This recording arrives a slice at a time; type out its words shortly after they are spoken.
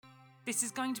This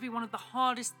is going to be one of the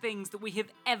hardest things that we have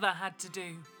ever had to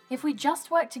do. If we just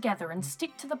work together and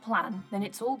stick to the plan, then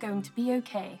it's all going to be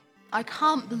okay. I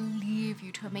can't believe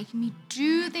you two are making me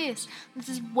do this. This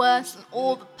is worse than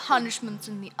all the punishments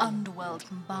in the underworld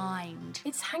combined.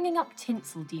 It's hanging up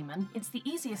tinsel, Demon. It's the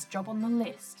easiest job on the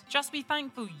list. Just be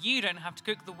thankful you don't have to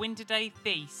cook the Winter Day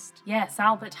feast. Yes,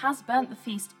 Albert has burnt the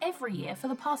feast every year for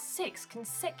the past 6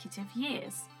 consecutive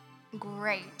years.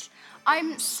 Great.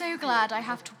 I'm so glad I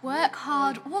have to work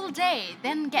hard all day,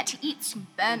 then get to eat some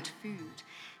burnt food.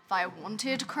 If I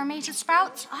wanted cremated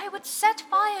sprouts, I would set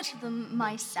fire to them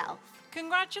myself.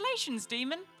 Congratulations,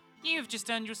 Demon. You have just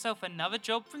earned yourself another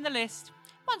job from the list.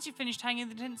 Once you've finished hanging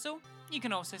the tinsel, you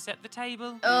can also set the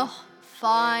table. Ugh,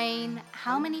 fine.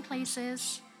 How many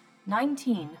places?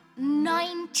 19.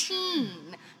 19?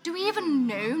 Do we even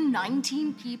know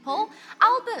 19 people?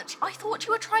 Albert, I thought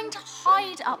you were trying to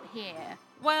hide up here.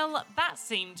 Well, that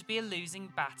seemed to be a losing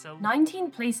battle.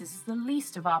 19 places is the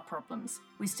least of our problems.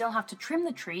 We still have to trim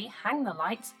the tree, hang the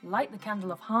lights, light the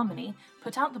candle of harmony,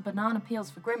 put out the banana peels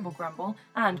for Grimble Grumble,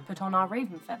 and put on our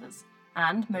raven feathers.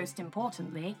 And, most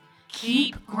importantly,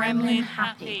 Keep Gremlin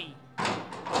happy.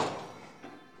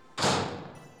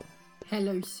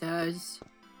 Hello, sirs.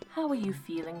 How are you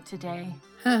feeling today?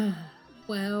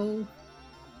 Well...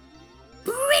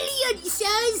 Brilliant,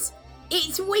 sirs!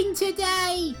 It's Winter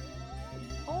Day!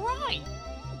 All right.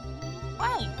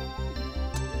 Well,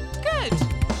 good.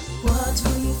 What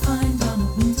will you find on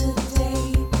a winter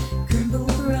day? Grimble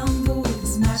Grumble with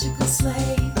his magical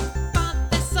sleigh. But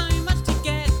there's so much to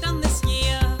get done this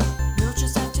year. You'll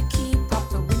just have to keep up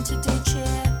the winter day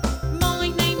cheer. My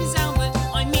name is Albert.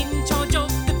 I'm in charge of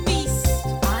the feast.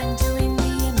 I'm doing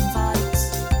the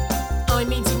invites.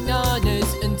 I'm eating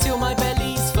nanas until my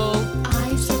belly's full.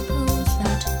 I suppose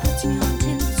that putting on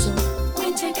tinsel.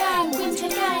 Winter gang, winter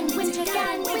gang, winter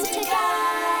gang, winter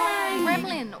gang.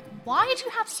 Gremlin, why do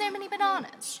you have so many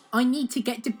bananas? I need to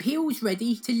get the peels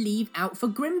ready to leave out for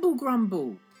Grimble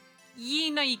Grumble.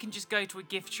 You know you can just go to a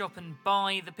gift shop and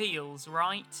buy the peels,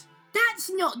 right? That's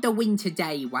not the Winter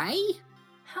Day way.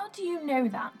 How do you know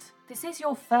that? This is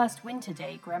your first winter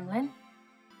day, Gremlin.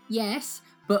 Yes,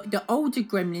 but the older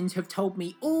gremlins have told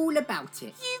me all about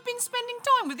it. You've been spending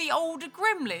time with the older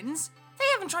gremlins? They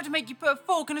haven't tried to make you put a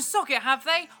fork in a socket, have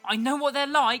they? I know what they're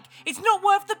like. It's not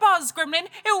worth the buzz, Gremlin.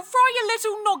 It'll fry your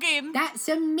little noggin. That's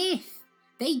a myth.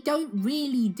 They don't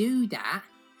really do that.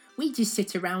 We just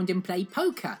sit around and play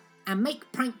poker and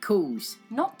make prank calls.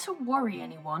 Not to worry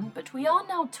anyone, but we are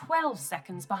now 12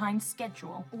 seconds behind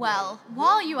schedule. Well,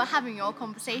 while you were having your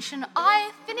conversation,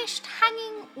 I finished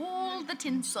hanging all the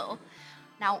tinsel.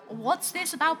 Now, what's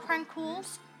this about prank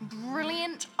calls?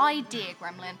 Brilliant idea,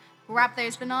 Gremlin. Grab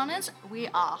those bananas. We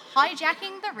are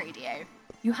hijacking the radio.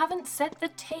 You haven't set the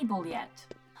table yet.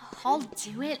 I'll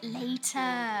do it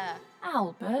later.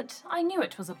 Albert, I knew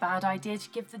it was a bad idea to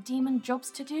give the demon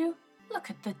jobs to do. Look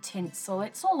at the tinsel,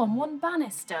 it's all on one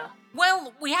banister.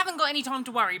 Well, we haven't got any time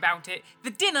to worry about it.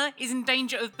 The dinner is in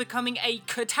danger of becoming a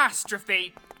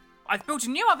catastrophe. I've built a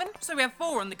new oven, so we have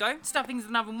 4 on the go. Stuffing's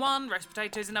in oven 1, roast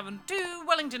potatoes in oven 2,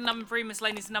 Wellington in oven 3,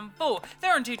 miscellaneous in oven 4.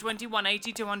 They're on 220,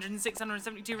 180, 200 and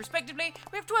 672 respectively.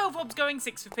 We have 12 hobs going,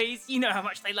 6 for peas. You know how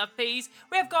much they love peas.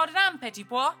 We have garden and petit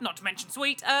pois, not to mention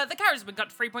sweet. The carrots have been cut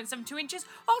to 3.72 inches.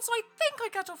 Also, I think I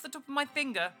cut off the top of my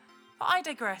finger. But I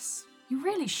digress. You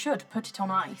really should put it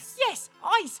on ice. Yes,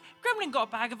 ice. Gremlin got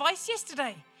a bag of ice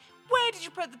yesterday. Where did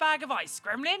you put the bag of ice,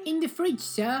 Gremlin? In the fridge,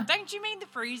 sir. Don't you mean the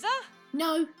freezer?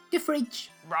 No, the fridge.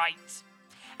 Right.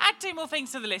 Add 2 more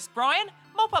things to the list, Brian.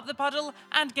 Mop up the puddle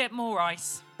and get more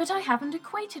ice. But I haven't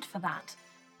equated for that.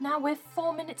 Now we're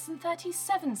 4 minutes and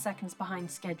 37 seconds behind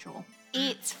schedule.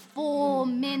 It's 4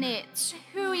 minutes.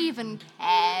 Who even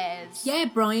cares? Yeah,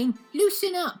 Brian,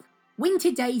 loosen up.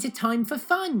 Winter days are time for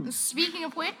fun. Speaking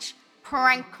of which,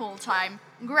 prank call time.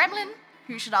 Gremlin,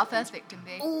 who should our first victim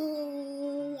be?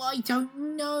 Oh, I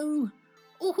don't know.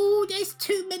 Oh, there's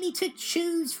too many to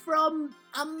choose from.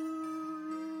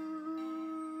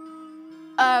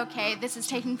 Okay, this is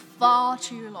taking far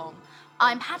too long.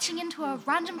 I'm patching into a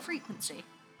random frequency.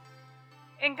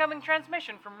 Incoming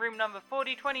transmission from room number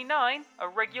 4029, a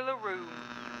regular room.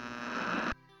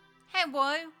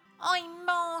 Hello, I'm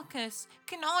Marcus.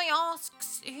 Can I ask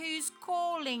who's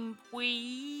calling,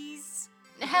 please?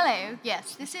 Hello,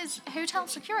 yes, this is Hotel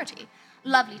Security.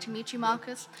 Lovely to meet you,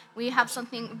 Marcus. We have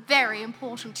something very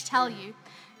important to tell you.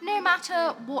 No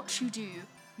matter what you do,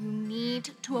 you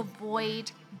need to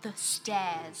avoid the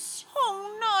stairs.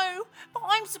 Oh no, but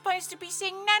I'm supposed to be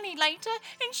seeing Nanny later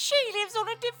and she lives on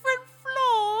a different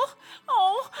floor.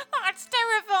 Oh, that's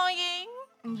terrifying.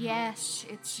 Yes,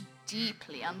 it's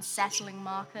deeply unsettling,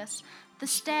 Marcus. The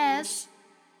stairs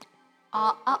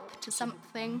are up to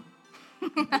something.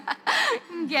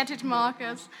 Get it,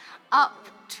 Marcus? Up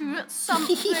to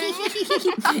something.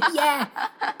 Yeah,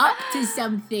 up to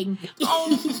something. Oh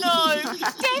no!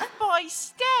 Death by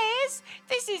stairs!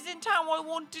 This isn't how I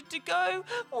wanted to go.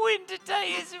 Winter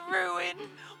Day is ruined.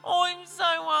 I'm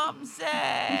so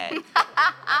upset.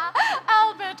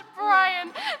 Albert,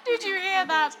 Brian, did you hear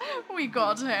that? We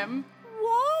got him.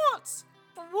 What?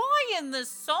 Brian the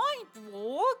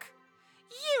cyborg?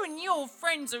 You and your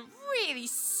friends are really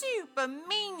super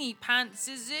meanie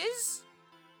pantses.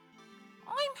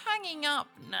 I'm hanging up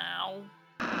now.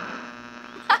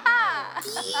 That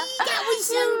was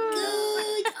so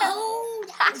good. Oh,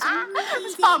 that was It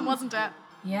was amazing. fun, wasn't it?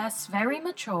 Yes, very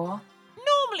mature.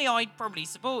 Normally I'd probably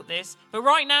support this, but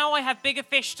right now I have bigger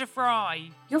fish to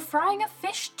fry. You're frying a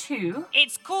fish too?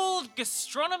 It's called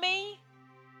gastronomy.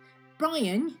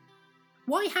 Brian,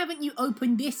 why haven't you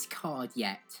opened this card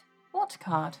yet? What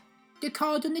card? The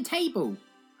card on the table.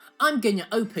 I'm gonna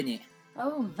open it.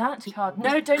 Oh, that card.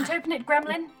 No, don't open it,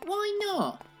 Gremlin. Why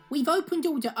not? We've opened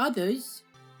all the others.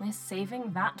 We're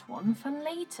saving that one for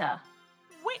later.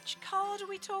 Which card are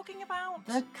we talking about?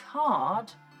 The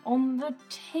card on the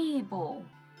table.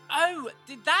 Oh,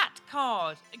 that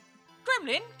card.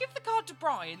 Gremlin, give the card to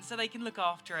Brian so they can look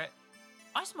after it.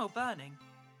 I smell burning.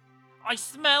 I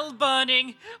smell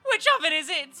burning. Which oven is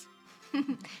it?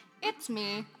 It's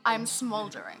me. I'm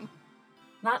smouldering.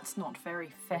 That's not very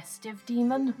festive,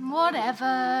 Demon.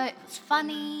 Whatever. It's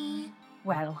funny.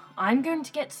 Well, I'm going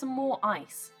to get some more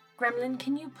ice. Gremlin,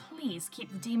 can you please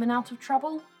keep the demon out of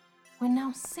trouble? We're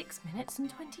now 6 minutes and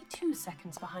 22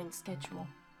 seconds behind schedule.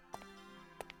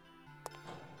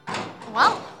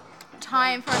 Well,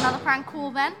 time for another prank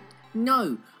call then.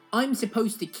 No, I'm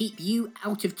supposed to keep you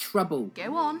out of trouble.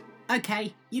 Go on.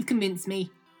 Okay, you've convinced me.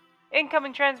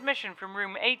 Incoming transmission from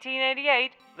room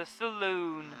 1888, the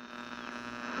saloon.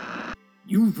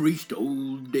 You've reached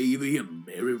old Davy and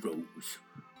Mary Rose.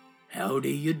 How do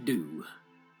you do?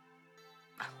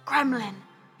 Gremlin,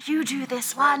 you do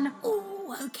this one.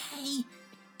 Oh, okay.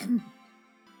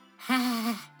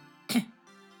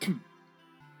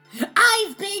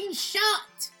 I've been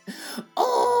shot!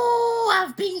 Oh,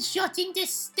 I've been shot in the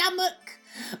stomach.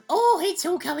 Oh, it's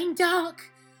all going dark.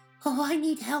 Oh, I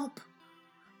need help.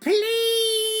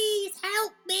 Please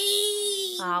help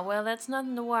me! Ah, well, that's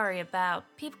nothing to worry about.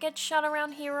 People get shot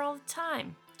around here all the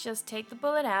time. Just take the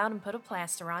bullet out and put a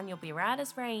plaster on. You'll be right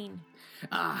as rain.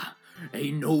 Ah,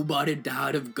 ain't nobody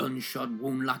died of gunshot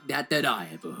wound like that I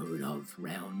ever heard of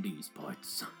round these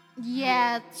parts.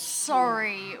 Yeah,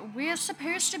 sorry. We're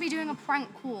supposed to be doing a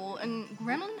prank call, and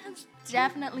Gremlin has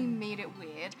definitely made it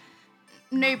weird.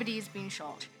 Nobody's been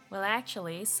shot. Well,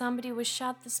 actually, somebody was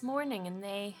shot this morning and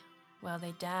they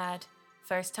died.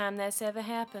 First time that's ever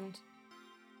happened.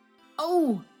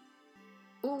 Oh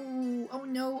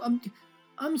no,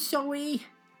 I'm sorry.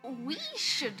 We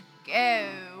should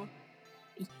go.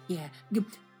 Yeah,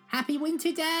 happy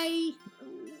winter day.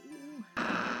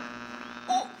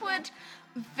 Awkward.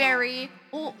 Very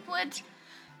awkward.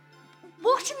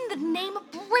 What in the name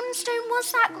of brimstone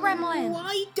was that, Gremlin? Oh,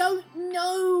 I don't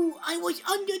know. I was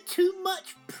under too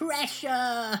much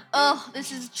pressure. Ugh,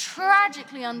 this is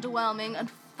tragically underwhelming and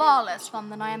far less fun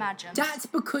than I imagined. That's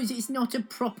because it's not a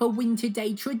proper winter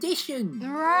day tradition.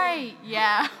 Right,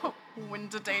 yeah.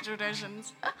 Winter day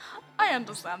traditions. I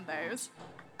understand those.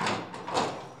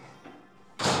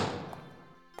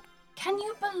 Can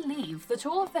you believe that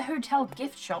all of the hotel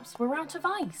gift shops were out of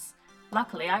ice?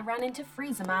 Luckily, I ran into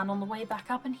Freezer Man on the way back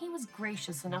up and he was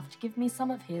gracious enough to give me some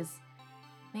of his.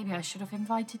 Maybe I should have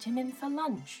invited him in for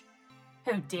lunch.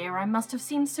 Oh dear, I must have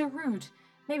seemed so rude.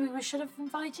 Maybe we should have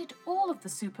invited all of the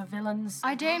supervillains.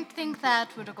 I don't think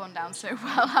that would have gone down so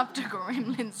well after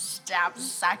Gremlin stabbed a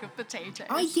sack of potatoes.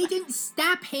 I didn't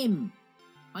stab him.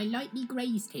 I lightly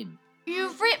grazed him.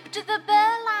 You ripped the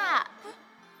burlap.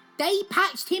 They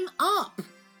patched him up.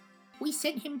 We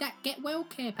sent him that get well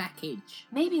care package.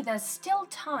 Maybe there's still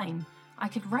time. I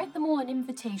could write them all an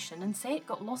invitation and say it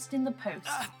got lost in the post.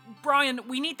 Brian,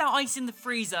 we need that ice in the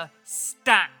freezer.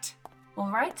 Stat. All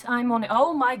right, I'm on it.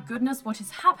 Oh my goodness, what is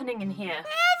happening in here?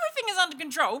 Everything is under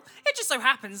control. It just so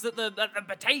happens that the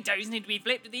potatoes need to be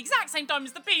flipped at the exact same time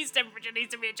as the peas' temperature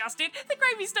needs to be adjusted, the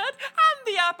gravy stirred, and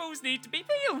the apples need to be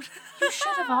peeled. You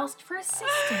should have asked for assistance.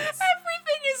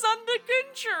 Everything is under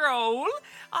control.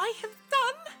 I have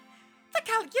done the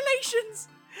calculations.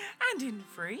 And in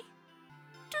 3,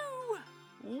 2,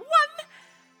 1.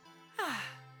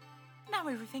 Now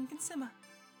everything can simmer.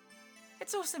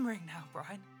 It's all simmering now,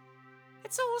 Brian.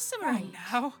 It's all simmering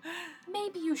Right. now.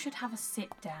 Maybe you should have a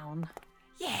sit down.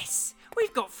 Yes,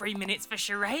 we've got 3 minutes for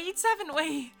charades, haven't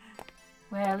we?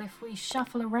 Well, if we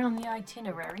shuffle around the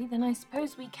itinerary, then I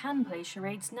suppose we can play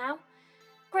charades now.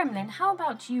 Gremlin, how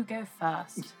about you go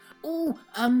first? Oh,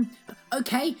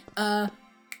 okay,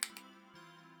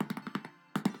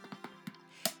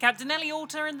 Captain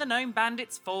Eliorta and the Gnome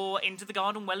Bandits 4 into the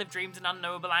Garden Well of Dreams and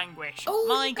Unknowable Anguish. Oh,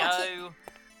 My you got go.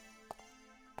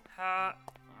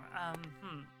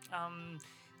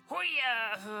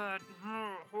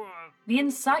 The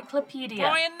Encyclopedia.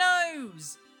 Brian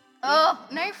knows. Oh,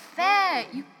 no fair.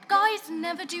 You guys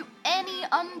never do any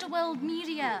Underworld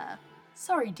media.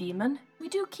 Sorry, Demon. We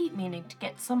do keep meaning to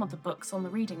get some of the books on the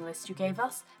reading list you gave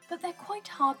us, but they're quite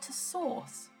hard to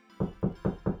source.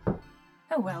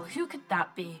 Oh well, who could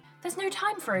that be? There's no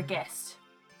time for a guest.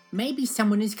 maybe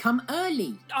someone has come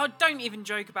early. Oh, don't even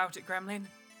joke about it, Gremlin.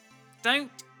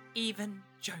 Don't even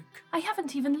joke. I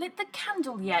haven't even lit the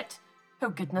candle yet. Oh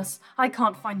goodness, I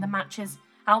can't find the matches.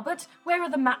 Albert, where are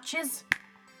the matches?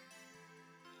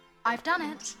 I've done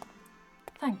it.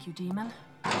 Thank you, Demon.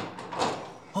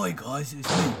 Hi guys,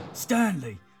 it's me,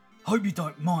 Stanley. Hope you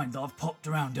don't mind that I've popped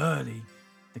around early.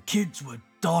 The kids were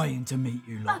dying to meet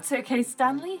you lot. That's okay,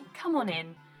 Stanley. Come on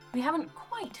in. We haven't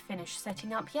quite finished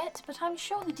setting up yet, but I'm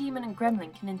sure the Demon and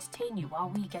Gremlin can entertain you while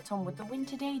we get on with the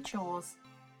winter day chores.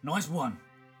 Nice one.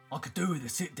 I could do with a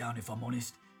sit down if I'm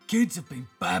honest. Kids have been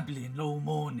babbling all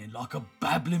morning like a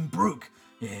babbling brook.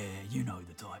 Yeah, you know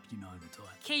the type,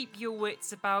 Keep your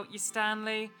wits about you,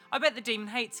 Stanley. I bet the Demon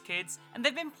hates kids, and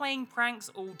they've been playing pranks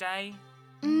all day.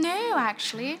 No,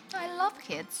 actually, I love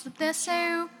kids. They're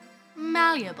so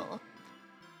malleable.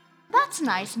 That's a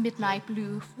nice midnight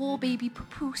blue 4-baby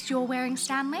papoose you're wearing,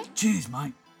 Stanley. Cheers,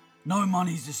 mate. No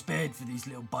money's spared for these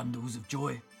little bundles of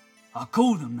joy. I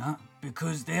call them that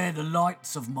because they're the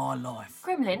lights of my life.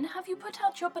 Gremlin, have you put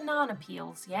out your banana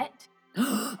peels yet?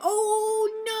 Oh,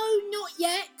 no, not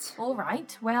yet. All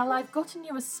right, well, I've gotten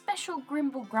you a special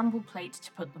Grimble Grumble plate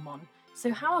to put them on.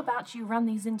 So how about you run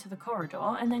these into the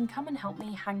corridor and then come and help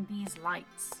me hang these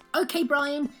lights? Okay,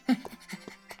 Brian.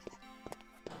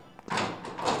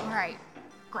 Right,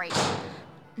 great.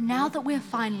 Now that we're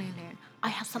finally alone, I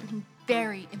have something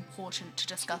very important to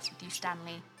discuss with you,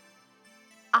 Stanley.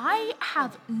 I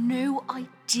have no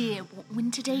idea what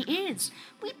Winter Day is.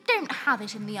 We don't have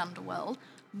it in the underworld.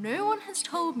 No one has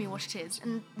told me what it is,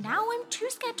 and now I'm too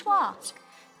scared to ask.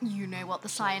 You know what the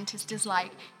scientist is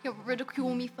like. He'll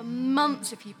ridicule me for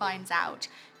months if he finds out.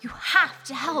 You have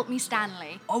to help me,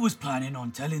 Stanley. I was planning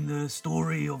on telling the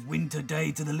story of Winter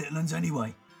Day to the little uns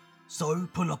anyway. So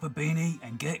pull up a beanie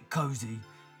and get cozy.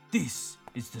 This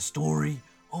is the story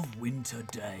of Winter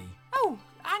Day. Oh,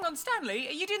 hang on, Stanley.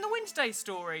 Are you doing the Winter Day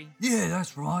story? Yeah,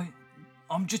 that's right.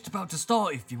 I'm just about to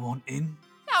start if you want in.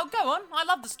 Oh, go on. I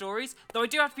love the stories. Though I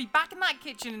do have to be back in that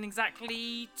kitchen in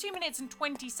exactly 2 minutes and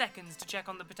 20 seconds to check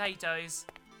on the potatoes.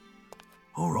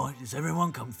 Alright, is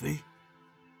everyone comfy?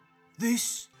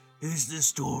 This is the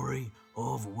story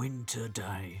of Winter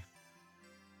Day.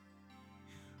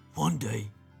 One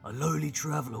day, a lowly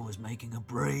traveller was making a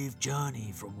brave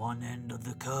journey from one end of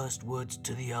the cursed woods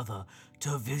to the other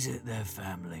to visit their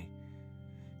family.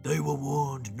 They were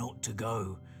warned not to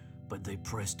go, but they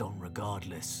pressed on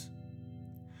regardless.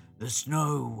 The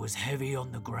snow was heavy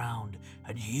on the ground,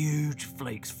 and huge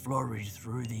flakes flurried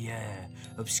through the air,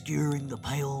 obscuring the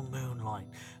pale moonlight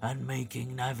and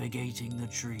making navigating the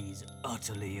trees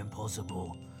utterly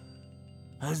impossible.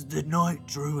 As the night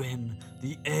drew in,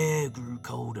 the air grew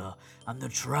colder, and the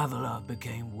traveller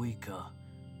became weaker.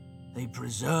 They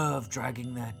persevered,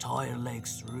 dragging their tired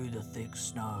legs through the thick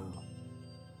snow.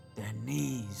 Their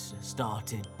knees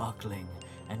started buckling,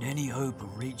 and any hope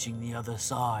of reaching the other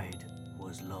side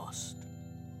was lost.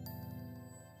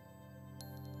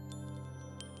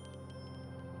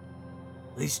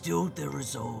 They stilled their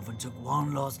resolve and took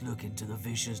one last look into the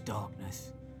vicious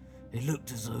darkness. It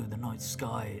looked as though the night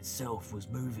sky itself was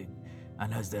moving,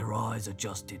 and as their eyes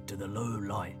adjusted to the low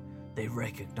light, they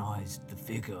recognized the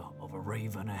figure of a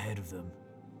raven ahead of them.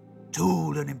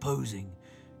 Tall and imposing,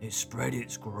 it spread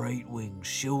its great wings,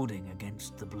 shielding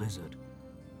against the blizzard.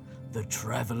 The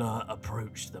traveller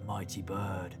approached the mighty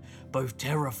bird, both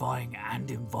terrifying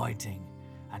and inviting,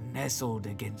 and nestled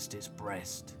against its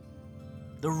breast.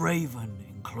 The raven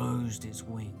enclosed its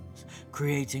wings,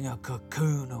 creating a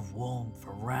cocoon of warmth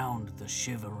around the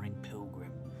shivering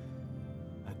pilgrim.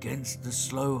 Against the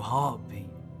slow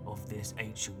heartbeat of this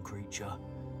ancient creature,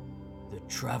 the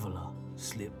traveller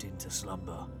slipped into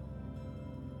slumber.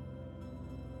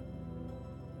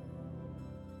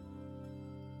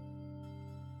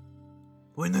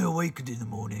 When they awakened in the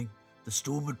morning, the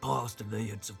storm had passed and they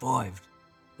had survived.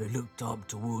 They looked up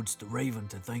towards the raven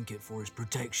to thank it for its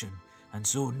protection, and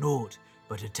saw naught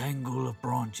but a tangle of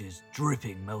branches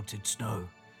dripping melted snow.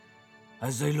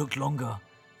 As they looked longer,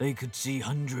 they could see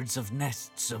hundreds of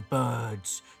nests of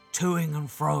birds toing and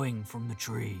froing from the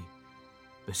tree.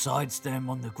 Besides them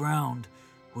on the ground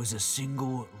was a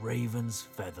single raven's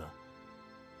feather.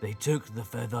 They took the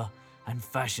feather and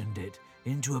fashioned it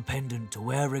into a pendant to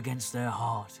wear against their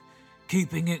heart,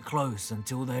 keeping it close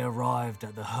until they arrived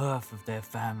at the hearth of their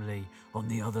family on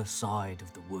the other side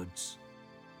of the woods.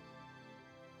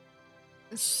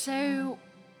 So,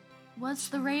 was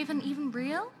the raven even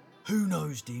real? Who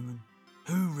knows, Demon?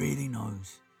 Who really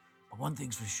knows? But one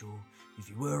thing's for sure, if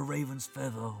you wear a raven's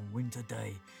feather on winter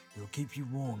day, it'll keep you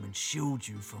warm and shield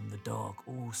you from the dark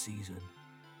all season.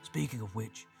 Speaking of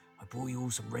which, I brought you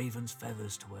all some raven's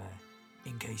feathers to wear,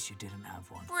 in case you didn't have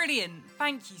one. Brilliant.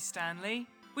 Thank you, Stanley.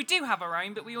 We do have our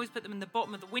own, but we always put them in the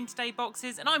bottom of the winter day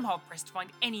boxes, and I'm hard-pressed to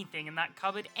find anything in that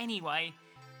cupboard anyway.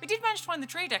 We did manage to find the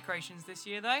tree decorations this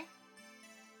year, though.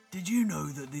 Did you know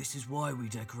that this is why we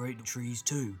decorate the trees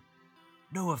too?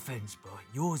 No offence, but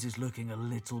yours is looking a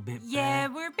little bit Yeah,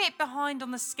 bare. we're a bit behind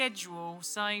on the schedule,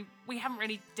 so we haven't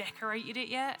really decorated it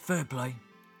yet. Fair play.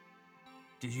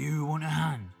 Do you want a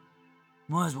hand?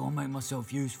 Might as well make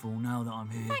myself useful now that I'm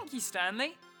here. Thank you,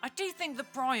 Stanley. I do think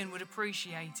that Brian would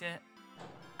appreciate it.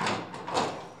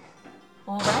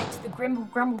 Alright, the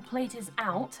Grimble Grumble plate is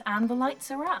out and the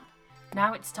lights are up.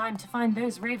 Now it's time to find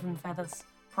those raven feathers.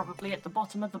 Probably at the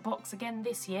bottom of the box again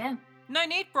this year. No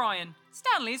need, Brian.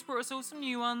 Stanley's brought us all some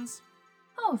new ones.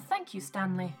 Oh, thank you,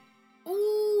 Stanley.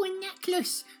 Oh, a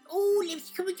necklace. Oh, let's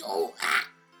come.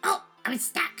 Oh, I'm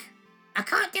stuck. I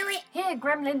can't do it. Here,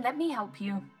 Gremlin, let me help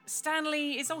you.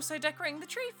 Stanley is also decorating the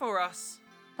tree for us.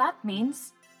 That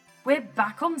means we're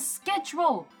back on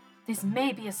schedule. This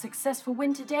may be a successful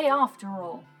winter day after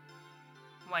all.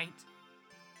 Wait.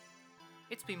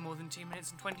 It's been more than 2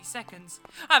 minutes and 20 seconds.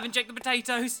 I haven't checked the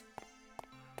potatoes.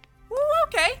 Ooh,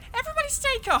 okay, everybody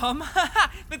stay calm.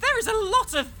 But there is a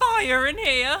lot of fire in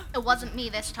here. It wasn't me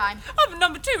this time. Oven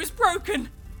number 2 is broken.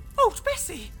 Oh,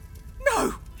 Bessie.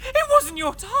 No, it wasn't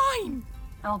your time.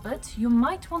 Albert, you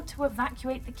might want to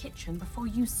evacuate the kitchen before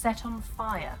you set on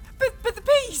fire. But the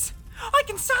peas. I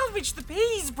can salvage the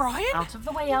peas, Brian. Out of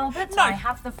the way, Albert. No. I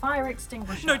have the fire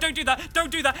extinguisher. No, don't do that.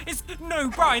 Don't do that. No,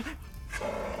 Brian.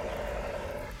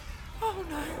 Oh,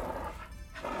 no.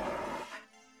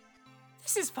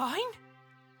 This is fine.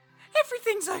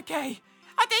 Everything's okay.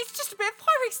 It's just a bit of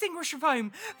fire extinguisher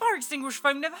foam. Fire extinguisher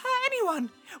foam never hurt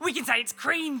anyone. We can say it's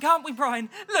cream, can't we, Brian?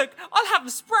 Look, I'll have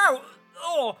a sprout.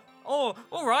 Oh, all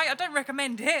right. I don't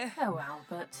recommend it. Oh,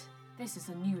 Albert. This is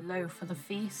a new low for the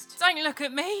feast. Don't look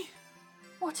at me.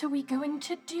 What are we going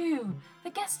to do? The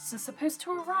guests are supposed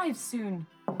to arrive soon.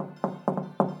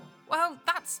 Well,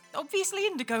 that's obviously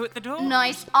Indigo at the door.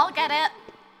 Nice, I'll get it.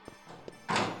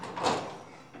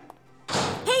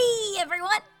 Hey,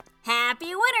 everyone!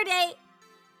 Happy Winter Day!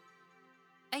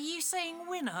 Are you saying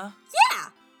winner? Yeah!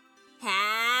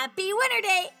 Happy Winter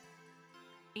Day!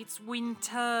 It's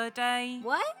winter day.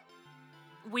 What?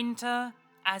 Winter,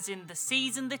 as in the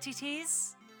season that it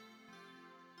is.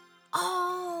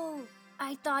 Oh,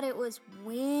 I thought it was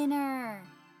winter.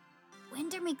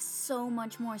 Winter makes so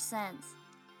much more sense.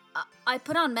 I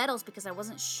put on medals because I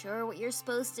wasn't sure what you're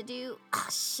supposed to do. Ah,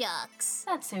 shucks.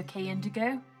 That's okay,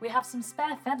 Indigo. We have some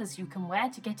spare feathers you can wear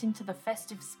to get into the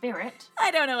festive spirit.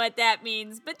 I don't know what that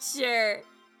means, but sure.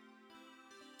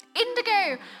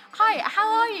 Indigo! Hi, how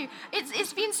are you?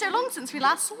 It's been so long since we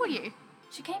last saw you.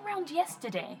 She came round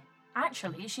yesterday.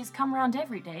 Actually, she's come round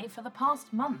every day for the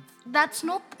past month. That's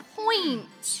not the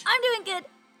point. I'm doing good.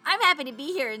 I'm happy to be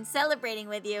here and celebrating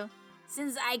with you,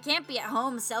 since I can't be at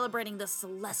home celebrating the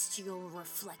celestial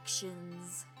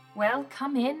reflections. Well,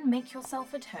 come in, make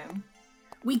yourself at home.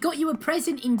 We got you a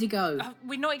present, Indigo.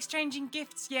 We're not exchanging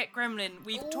gifts yet, Gremlin.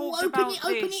 We've talked open about it,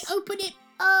 open this. it, open it.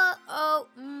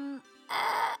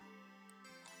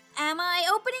 Am I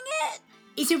opening it?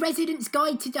 It's a resident's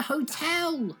guide to the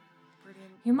hotel. Brilliant.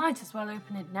 You might as well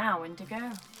open it now,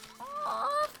 Indigo.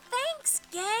 Aw, thanks,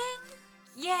 gang.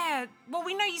 Yeah, well,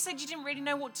 we know you said you didn't really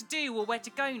know what to do or where to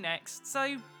go next,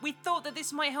 so we thought that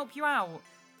this might help you out.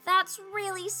 That's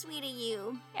really sweet of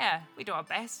you. Yeah, we do our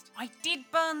best. I did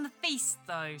burn the feast,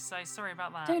 though, so sorry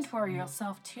about that. Don't worry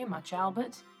yourself too much,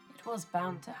 Albert. It was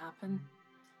bound to happen.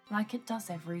 Like it does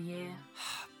every year.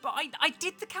 But I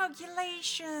did the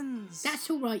calculations. That's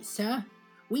all right, sir.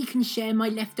 We can share my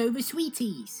leftover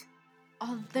sweeties.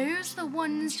 Are those the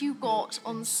ones you got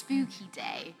on Spooky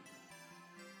Day?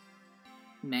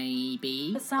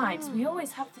 Maybe. Besides, we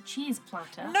always have the cheese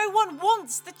platter. No one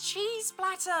wants the cheese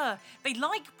platter. They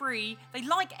like brie, they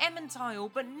like Emmentaler,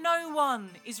 but no one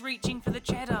is reaching for the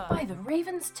cheddar. By the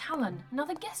Raven's Talon,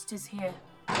 another guest is here.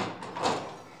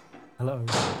 Hello,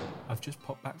 I've just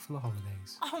popped back for the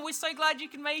holidays. Oh, we're so glad you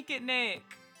can make it, Nick.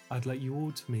 I'd like you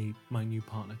all to meet my new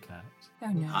partner, Kurt.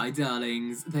 Oh no. Hi,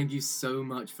 darlings. Thank you so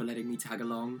much for letting me tag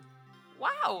along.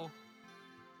 Wow.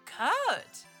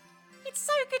 Kurt, it's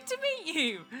so good to meet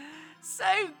you.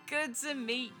 So good to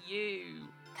meet you.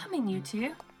 Come in, you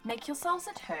two. Make yourselves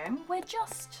at home. We're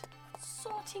just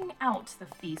sorting out the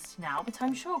feast now, but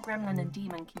I'm sure Gremlin and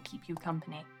Demon can keep you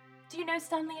company. Do you know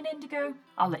Stanley and Indigo?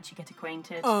 I'll let you get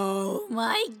acquainted. Oh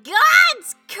my god!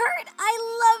 Kurt, I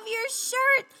love your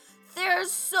shirt!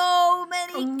 There's so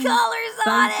many colors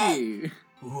on it! Thank you.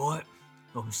 Alright,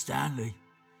 I'm Stanley.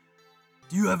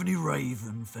 Do you have any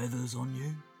raven feathers on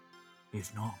you?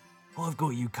 If not, I've got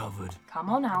you covered. Come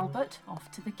on, Albert.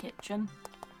 Off to the kitchen.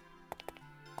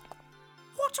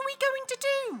 What are we going to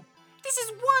do? This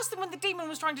is worse than when the demon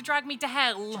was trying to drag me to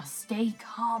hell. Just stay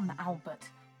calm, Albert.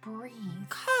 Breathe.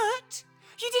 Kurt,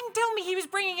 you didn't tell me he was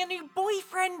bringing a new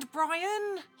boyfriend,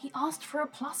 Brian. He asked for a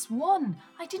 +1.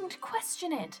 I didn't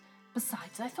question it.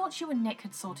 Besides, I thought you and Nick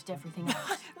had sorted everything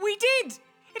out. We did.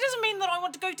 It doesn't mean that I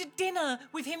want to go to dinner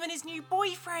with him and his new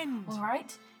boyfriend. All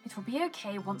right, it will be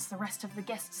okay once the rest of the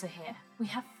guests are here. We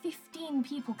have 15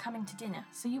 people coming to dinner,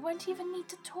 so you won't even need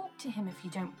to talk to him if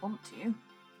you don't want to.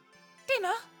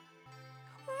 Dinner?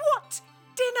 What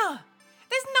dinner?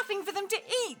 There's nothing for them to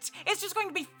eat. It's just going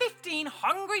to be 15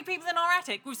 hungry people in our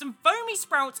attic with some foamy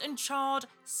sprouts and charred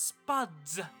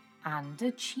spuds. And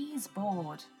a cheese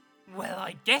board. Well,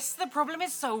 I guess the problem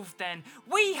is solved then.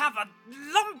 We have a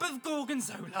lump of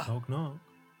gorgonzola. Knock knock.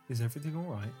 Is everything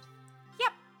alright?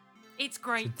 Yep, it's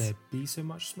great. Should there be so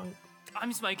much smoke?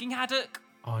 I'm smoking haddock.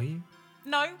 Are you?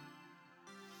 No,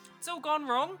 it's all gone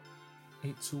wrong.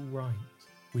 It's alright.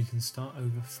 We can start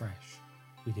over fresh.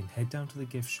 We can head down to the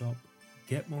gift shop,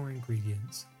 get more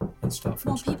ingredients, and start from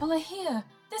More scratch. people are here.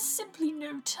 There's simply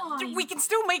no time. We can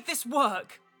still make this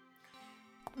work.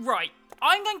 Right,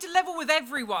 I'm going to level with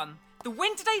everyone. The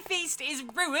Winter Day feast is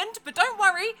ruined, but don't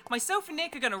worry, myself and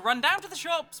Nick are going to run down to the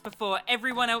shops before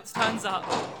everyone else turns up.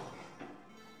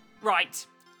 Right,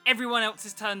 everyone else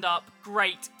has turned up.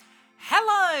 Great.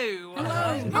 Hello!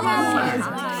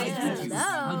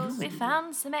 Hello. We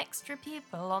found some extra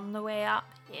people on the way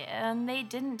up here, and they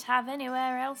didn't have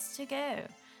anywhere else to go.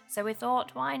 So we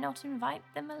thought, why not invite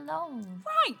them along?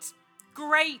 Right,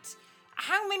 great.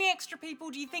 How many extra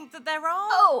people do you think that there are?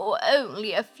 Oh,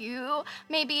 only a few.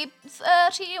 Maybe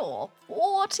 30 or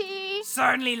 40.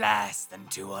 Certainly less than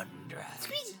 200.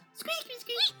 Squeak, squeak, squeak,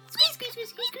 squeak, squeak, squeak,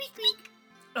 squeak, squeak, squeak.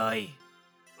 Oi,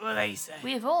 what they say?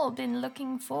 We've all been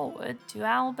looking forward to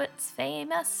Albert's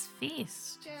famous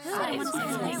feast. There is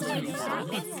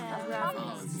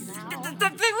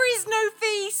no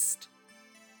feast!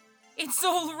 It's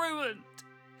all ruined.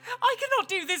 I cannot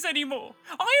do this anymore.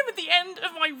 I am at the end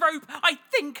of my rope. I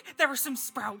think there are some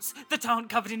sprouts that aren't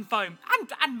covered in foam,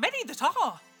 and many that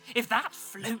are, if that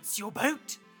floats your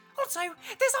boat. Also,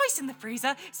 there's ice in the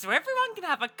freezer, so everyone can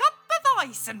have a cup of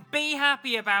ice and be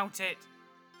happy about it.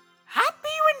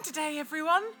 Happy Winter Day,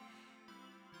 everyone.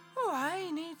 Oh, I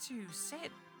need to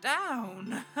sit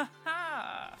down.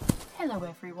 Hello,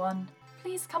 everyone.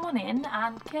 Please come on in,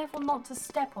 and careful not to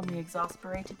step on the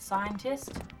exasperated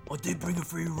scientist. I did bring a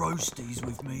few roasties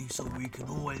with me, so we can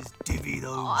always divvy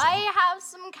those I up. have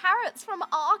some carrots from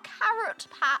our carrot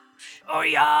patch.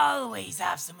 I always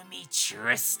have some of me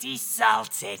trusty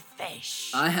salted fish.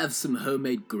 I have some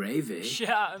homemade gravy.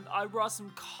 Yeah, and I brought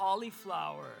some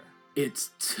cauliflower.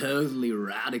 It's totally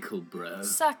radical, bro.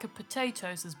 Sack of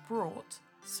potatoes is brought.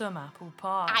 Some apple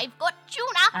pie. I've got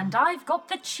tuna. And I've got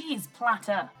the cheese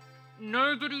platter.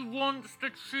 Nobody wants the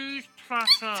cheese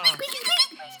platter. Squeak,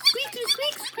 squeak,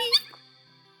 squeak, squeak,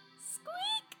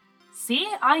 squeak.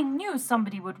 See, I knew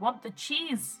somebody would want the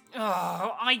cheese.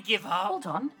 Oh, I give up. Hold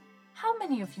on. How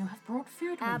many of you have brought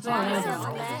food with you?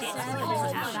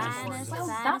 Well,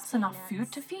 that's enough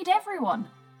food to feed everyone.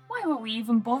 Why were we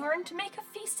even bothering to make a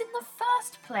feast in the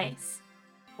first place?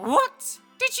 What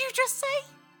did you just say?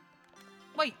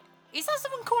 Wait, is that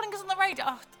someone calling us on the radio?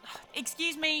 Oh,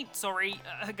 excuse me, sorry,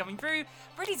 coming through.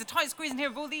 Brady's a tight squeeze in here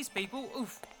with all these people.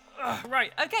 Oof.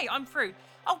 Right, okay, I'm through.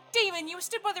 Oh, Demon, you were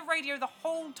stood by the radio the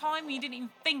whole time and you didn't even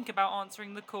think about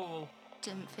answering the call.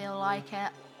 Didn't feel like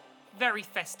it. Very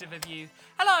festive of you.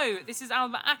 Hello, this is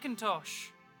Albert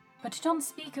Akintosh. Put it on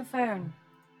speakerphone.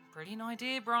 Brilliant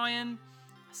idea, Brian.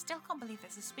 I still can't believe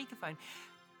there's a speakerphone.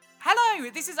 Hello,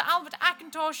 this is Albert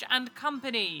Akintosh and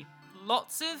company.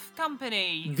 lots of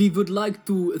company. We would like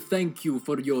to thank you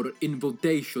for your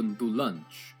invitation to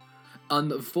lunch.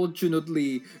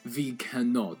 Unfortunately, we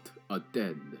cannot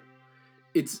attend.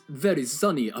 It's very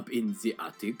sunny up in the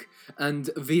attic, and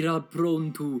we are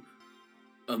prone to,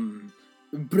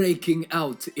 breaking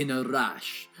out in a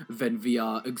rash when we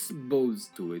are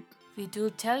exposed to it. We do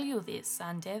tell you this,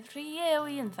 and every year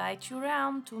we invite you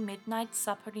round to midnight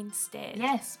supper instead.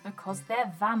 Yes, because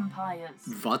they're vampires.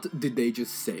 What did they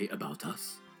just say about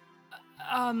us?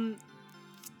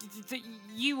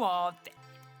 You are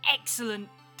excellent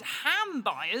ham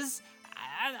buyers,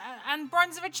 and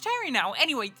Brian's a vegetarian now.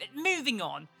 Anyway, moving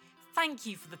on. Thank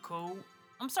you for the call.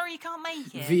 I'm sorry you can't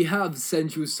make it. We have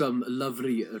sent you some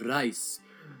lovely rice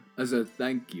as a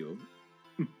thank you.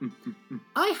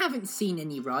 I haven't seen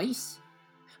any rice,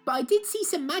 but I did see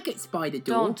some maggots by the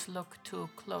door. Don't look too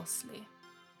closely.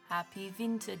 Happy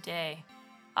Winter Day.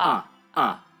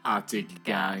 Attic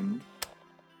gang.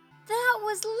 That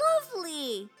was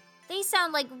lovely. They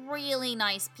sound like really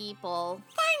nice people.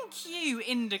 Thank you,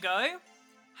 Indigo.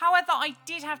 However, I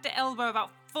did have to elbow about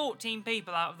 14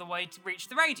 people out of the way to reach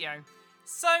the radio.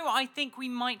 So I think we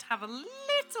might have a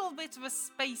little bit of a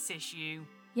space issue.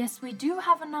 Yes, we do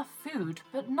have enough food,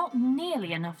 but not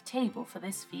nearly enough table for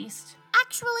this feast.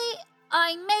 Actually,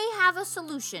 I may have a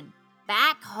solution.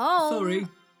 Back home. Sorry,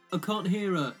 I can't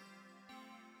hear her.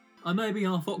 I may be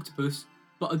half octopus,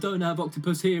 but I don't have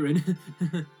octopus hearing.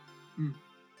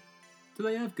 Do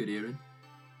they have good hearing?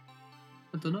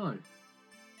 I don't know.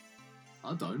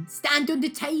 I don't. Stand on the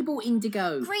table,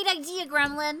 Indigo. Great idea,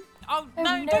 Gremlin. Oh, no,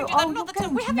 don't do that. Not the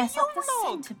time. We have a mess up the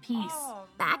Yule-log. centerpiece.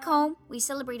 Back home, we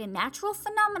celebrate a natural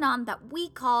phenomenon that we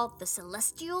call the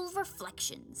celestial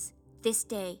reflections. This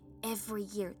day, every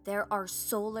year, there are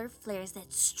solar flares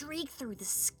that streak through the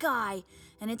sky,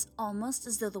 and it's almost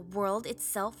as though the world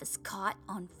itself is caught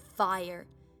on fire.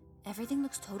 Everything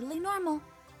looks totally normal.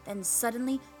 Then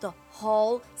suddenly, the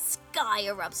whole sky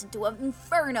erupts into an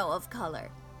inferno of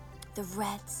color. The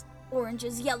reds,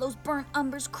 oranges, yellows, burnt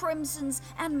umbers, crimsons,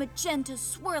 and magentas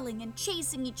swirling and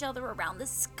chasing each other around the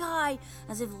sky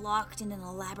as if locked in an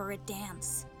elaborate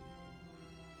dance.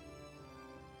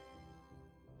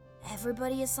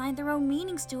 Everybody assigned their own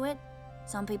meanings to it.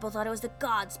 Some people thought it was the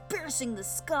gods piercing the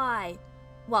sky,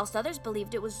 whilst others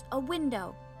believed it was a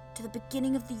window to the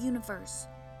beginning of the universe,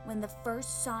 when the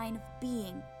first sign of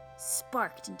being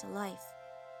sparked into life.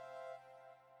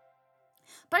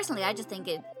 Personally, I just think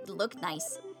it looked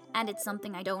nice, and it's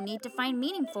something I don't need to find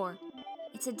meaning for.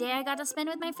 It's a day I got to spend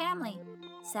with my family.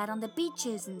 Sat on the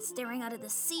beaches and staring out at the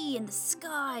sea and the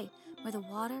sky, where the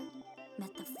water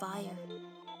met the fire.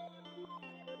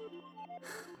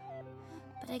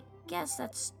 But I guess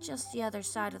that's just the other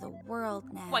side of the world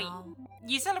now. Wait,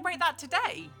 you celebrate that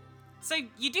today? So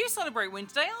you do celebrate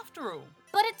Winter Day after all?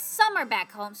 But it's summer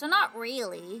back home, so not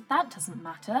really. That doesn't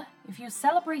matter. If you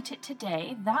celebrate it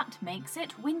today, that makes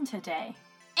it Winter Day.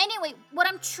 Anyway, what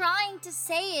I'm trying to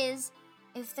say is,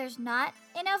 if there's not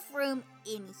enough room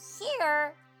in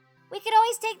here, we could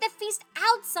always take the feast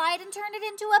outside and turn it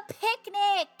into a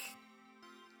picnic.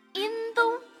 In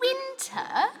the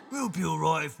winter? We'll be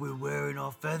alright if we're wearing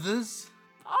our feathers.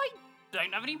 I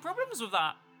don't have any problems with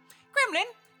that. Gremlin,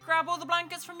 grab all the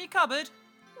blankets from your cupboard.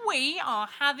 We are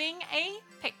having a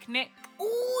picnic.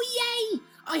 Oh, yay!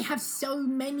 I have so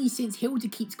many since Hilda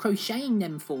keeps crocheting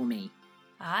them for me.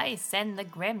 I send the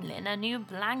gremlin a new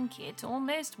blanket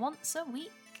almost once a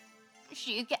week.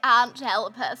 She can't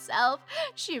help herself.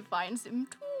 She finds him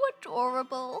too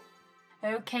adorable.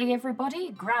 Okay,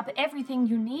 everybody, grab everything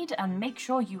you need and make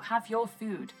sure you have your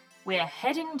food. We're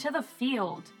heading to the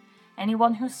field.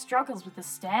 Anyone who struggles with the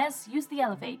stairs, use the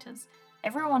elevators.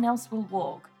 Everyone else will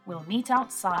walk. We'll meet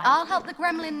outside. I'll help the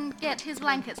gremlin get his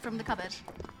blankets from the cupboard.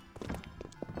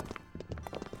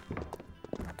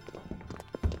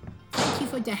 Thank you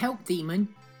for the help, Demon.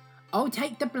 I'll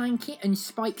take the blanket and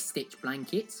spike stitch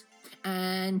blankets,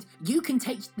 and you can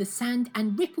take the sand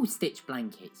and ripple stitch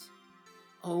blankets.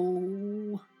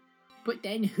 Oh, but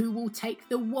then who will take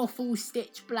the waffle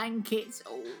stitch blankets?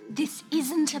 Oh. This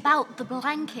isn't about the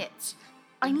blankets.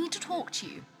 I need to talk to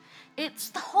you. It's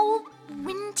the whole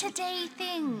Winter Day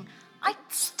thing. I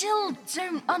still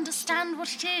don't understand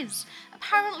what it is.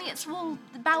 Apparently it's all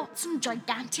about some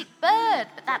gigantic bird,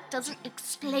 but that doesn't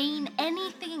explain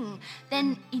anything.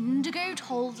 Then Indigo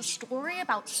told a story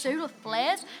about solar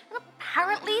flares, and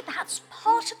apparently that's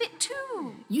part of it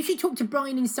too. You should talk to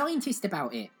Brian and Scientist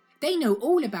about it. They know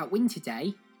all about Winter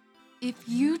Day. If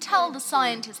you tell the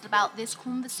scientist about this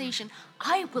conversation,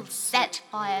 I will set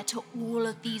fire to all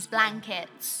of these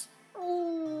blankets.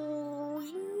 Oh,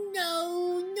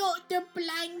 no, not the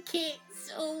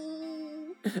blankets.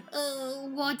 Oh.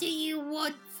 What do you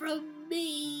want from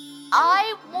me?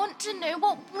 I want to know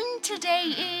what Winter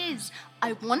Day is.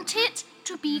 I want it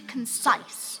to be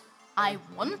concise. I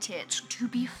want it to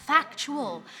be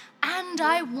factual. And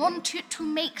I want it to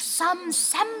make some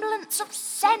semblance of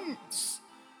sense.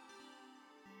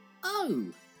 Oh.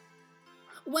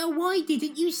 Well, why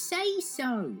didn't you say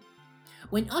so?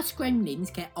 When us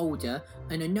gremlins get older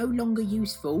and are no longer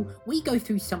useful, we go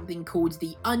through something called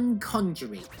the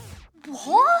unconjuring.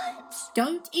 What?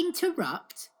 Don't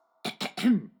interrupt.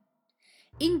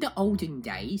 In the olden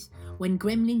days, when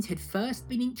gremlins had first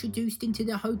been introduced into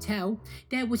the hotel,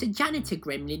 there was a janitor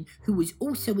gremlin who was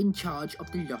also in charge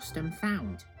of the lost and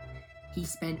found. He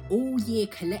spent all year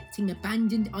collecting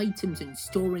abandoned items and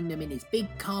storing them in his big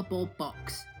cardboard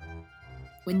box.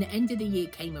 When the end of the year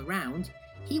came around,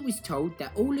 he was told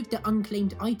that all of the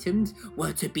unclaimed items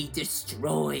were to be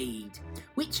destroyed,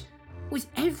 which was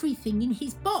everything in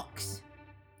his box.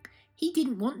 He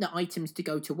didn't want the items to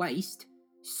go to waste,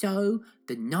 so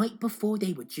the night before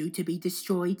they were due to be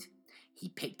destroyed, he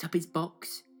picked up his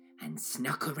box and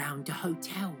snuck around the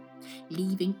hotel,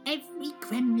 leaving every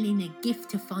gremlin a gift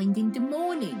to find in the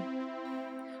morning.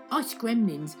 Us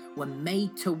gremlins were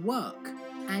made to work,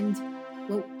 and,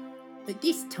 well, at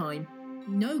this time,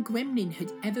 no gremlin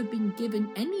had ever been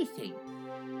given anything.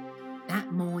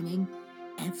 That morning,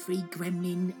 every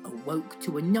gremlin awoke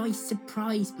to a nice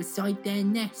surprise beside their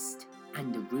nest,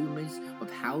 and the rumours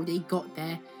of how they got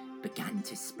there began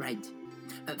to spread.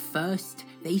 At first,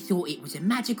 they thought it was a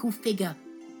magical figure,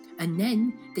 and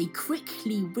then they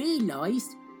quickly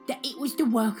realised that it was the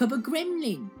work of a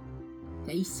gremlin.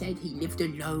 They said he lived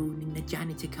alone in the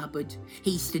janitor cupboard.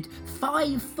 He stood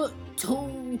 5 foot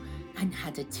tall and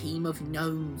had a team of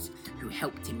gnomes who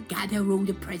helped him gather all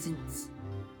the presents.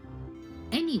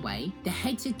 Anyway, the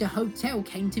heads of the hotel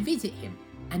came to visit him,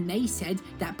 and they said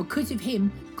that because of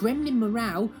him, gremlin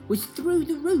morale was through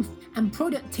the roof and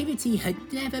productivity had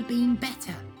never been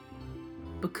better.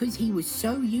 Because he was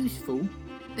so useful,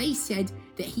 they said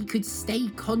that he could stay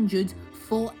conjured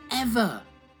forever.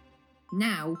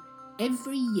 Now,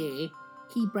 every year,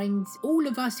 he brings all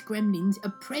of us gremlins a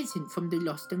present from the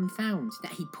lost and found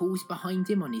that he pulls behind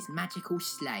him on his magical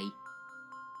sleigh.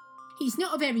 He's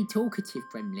not a very talkative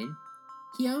gremlin.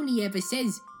 He only ever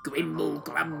says, "Grimble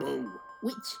Grumble,"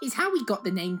 which is how we got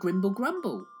the name Grimble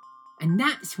Grumble. And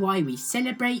that's why we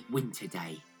celebrate Winter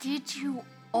Day. Did you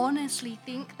honestly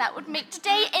think that would make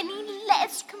today any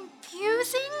less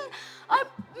confusing? I'm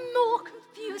more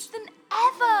confused than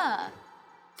ever.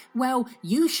 Well,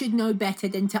 you should know better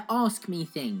than to ask me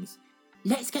things.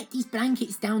 Let's get these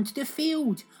blankets down to the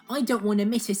field. I don't want to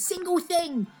miss a single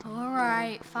thing. All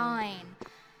right, fine.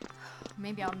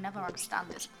 Maybe I'll never understand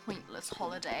this pointless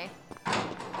holiday.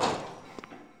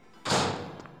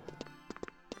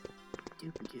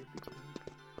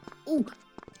 Oh,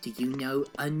 do you know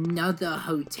another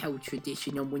hotel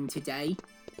tradition on Winter Day?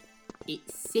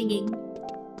 It's singing.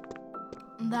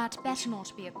 That better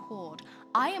not be a chord.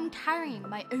 I am carrying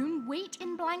my own weight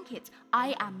in blankets.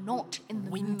 I am not in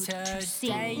the mood to Winter sing.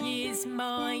 day is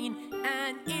mine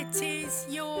and it is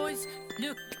yours.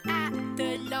 Look at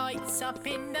the lights up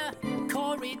in the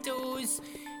corridors.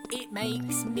 It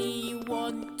makes me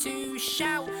want to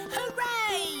shout,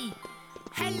 hooray!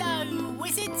 Hello,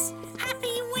 wizards!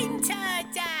 Happy Winter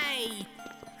Day!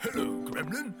 Hello,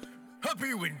 Gremlin.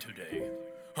 Happy Winter Day.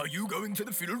 Are you going to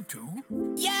the field too?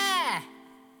 Yeah!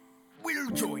 We'll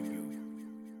join you.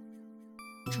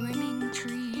 Trimming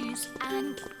trees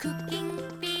and cooking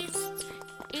feasts,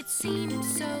 it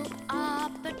seems so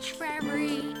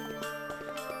arbitrary.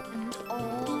 And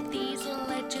all these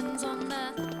legends on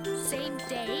the same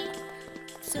day,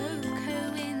 so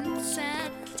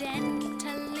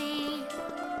coincidentally.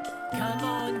 Come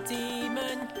on,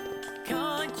 demon,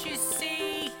 can't you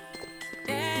see?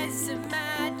 There's some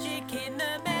magic in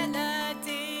the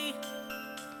melody.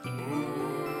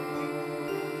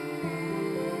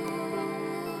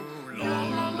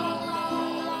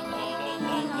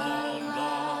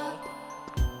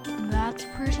 That's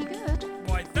pretty good.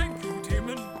 Why, thank you,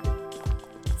 Demon.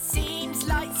 Seems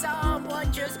like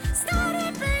someone just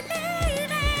started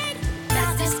believing.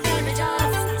 That's the spirit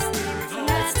of.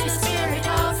 That's the spirit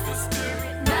of.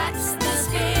 That's the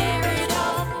spirit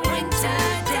of Winter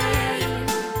Day.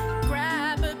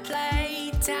 Grab a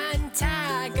plate and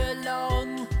tag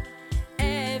along.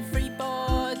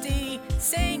 Everybody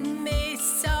sing this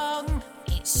song.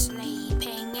 It's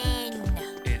sleeping in.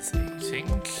 It's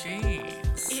eating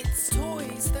cheese. It's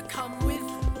toys that come with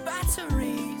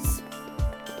batteries.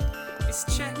 It's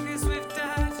checkers with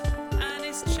dad, and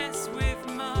it's chess with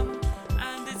mum,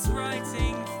 and it's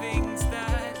writing things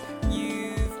that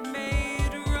you've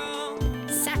made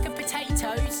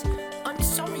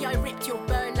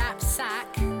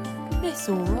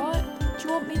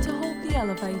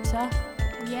elevator?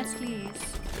 Yes, please.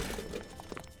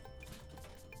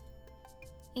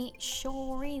 It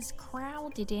sure is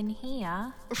crowded in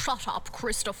here. Shut up,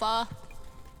 Christopher.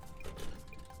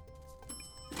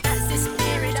 That's the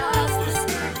spirit of the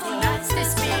spirit. That's the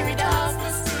spirit of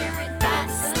the spirit.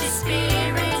 That's the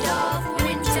spirit of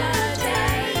winter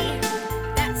day.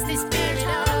 That's the spirit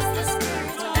of the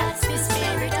spirit. That's the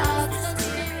spirit of the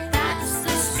spirit. That's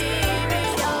the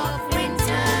spirit of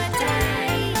winter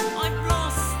day. I've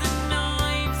lost the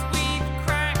knives, we've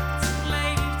cracked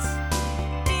plates.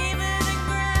 Demon and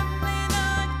gremlin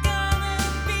are gonna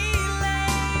be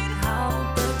late.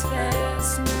 Oh, but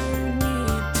there's no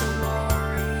need to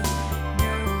worry.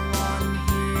 No one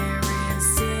here is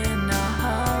in a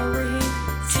hurry.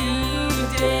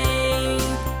 Today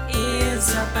is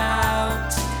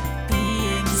about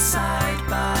being side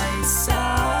by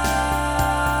side.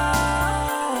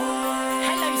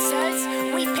 Hello, sirs.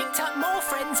 We picked up more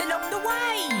friends along the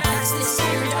way. That's the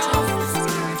spirit of.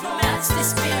 That's the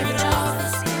spirit of.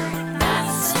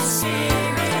 That's the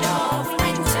spirit of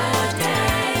winter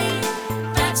day.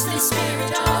 That's the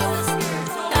spirit of.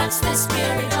 That's the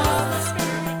spirit of.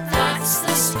 That's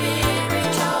the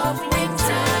spirit of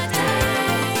winter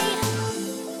day.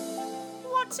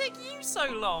 What took you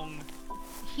so long?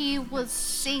 He was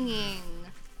singing.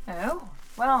 Oh,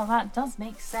 well, that does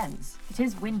make sense. It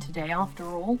is winter day after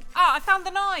all. Ah, I found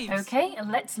the knives. Okay,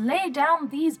 let's lay down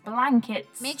these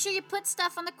blankets. Make sure you put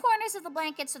stuff on the corners of the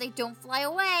blanket so they don't fly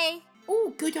away.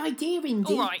 Oh, good idea,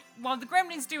 Indy. All right, while the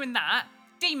gremlin's doing that,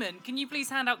 Demon, can you please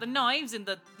hand out the knives in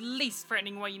the least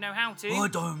threatening way you know how to? I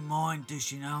don't mind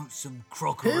dishing out some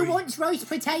crockery. Who wants roast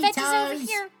potatoes? Veg is over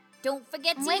here. Don't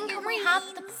forget to When eat your can we have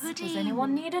the greens. pudding? Does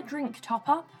anyone need a drink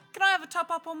top-up? Can I have a top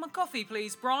up on my coffee,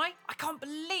 please, Bri? I can't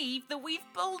believe that we've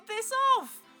pulled this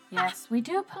off. Yes, we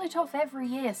do pull it off every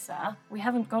year, sir. We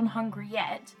haven't gone hungry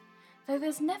yet. Though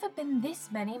there's never been this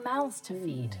many mouths to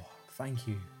feed. Oh, thank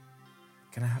you.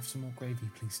 Can I have some more gravy,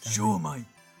 please, Stanley? Sure, mate.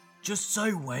 Just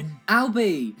say when.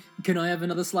 Albie, can I have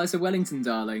another slice of Wellington,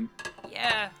 darling?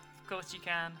 Yeah, of course you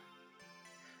can.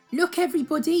 Look,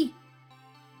 everybody.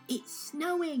 It's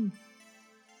snowing.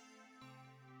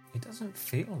 It doesn't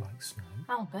feel like snow.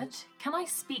 Albert, can I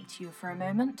speak to you for a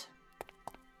moment?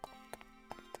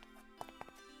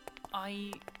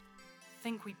 I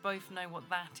think we both know what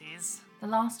that is. The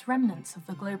last remnants of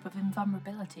the globe of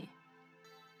invulnerability.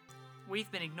 We've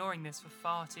been ignoring this for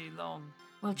far too long.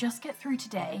 We'll just get through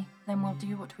today, then we'll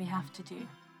do what we have to do.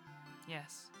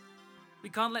 Yes. We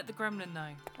can't let the gremlin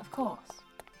know. Of course.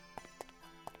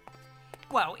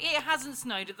 Well, it hasn't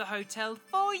snowed at the hotel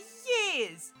for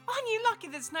years. Aren't you lucky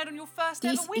that it snowed on your first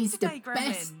This ever winter is the day, gremlin?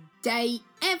 best day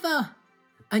ever.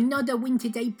 Another winter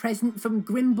day present from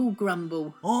Grimble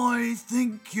Grumble. I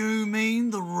think you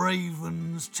mean the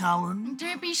Ravens, Talon.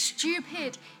 Don't be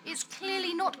stupid. It's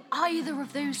clearly not either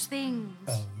of those things.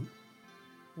 Oh?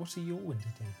 What are your winter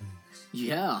day blues?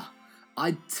 Yeah,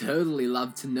 I'd totally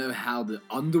love to know how the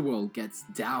underworld gets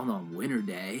down on winter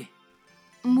day.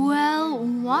 Well,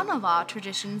 one of our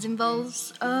traditions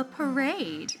involves a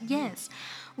parade, yes.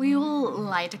 We all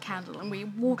light a candle and we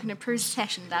walk in a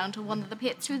procession down to one of the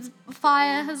pits whose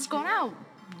fire has gone out,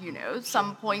 you know,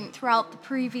 some point throughout the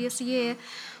previous year.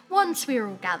 Once we're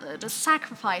all gathered, a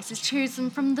sacrifice is chosen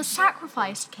from the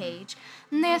sacrifice cage,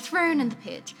 and they're thrown in the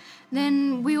pit.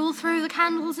 Then we all throw the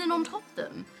candles in on top of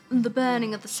them. The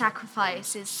burning of the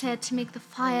sacrifice is said to make the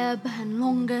fire burn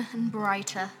longer and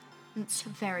brighter. It's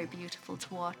very beautiful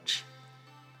to watch.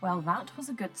 Well, that was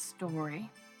a good story.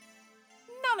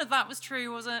 None of that was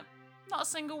true, was it? Not a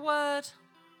single word.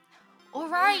 All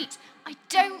right, I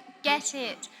don't get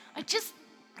it. I just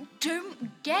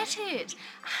don't get it.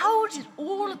 How did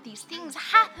all of these things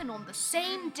happen on the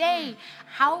same day?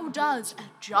 How does a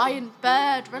giant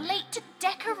bird relate to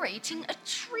decorating a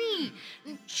tree?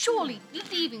 And surely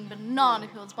leaving banana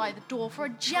peels by the door for a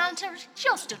janitor is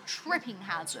just a tripping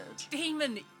hazard.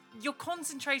 Demon, you're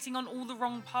concentrating on all the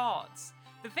wrong parts.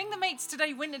 The thing that makes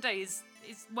today winter day is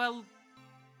well,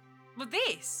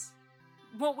 this.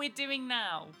 What we're doing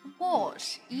now.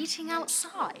 What? Eating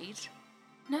outside?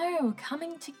 No,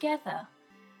 coming together.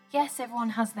 Yes,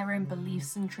 everyone has their own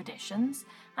beliefs and traditions,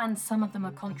 and some of them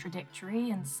are contradictory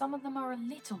and some of them are a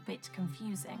little bit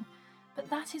confusing. But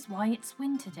that is why it's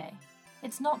Winter Day.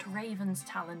 It's not Raven's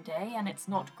Talon Day and it's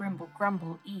not Grimble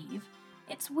Grumble Eve.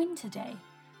 It's Winter Day,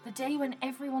 the day when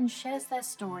everyone shares their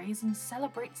stories and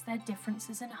celebrates their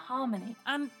differences in harmony.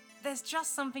 And there's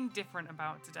just something different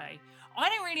about today. I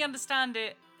don't really understand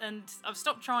it, and I've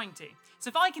stopped trying to. So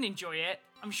if I can enjoy it,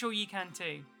 I'm sure you can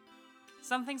too.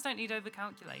 Some things don't need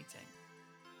overcalculating.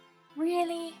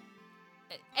 Really?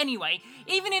 Anyway,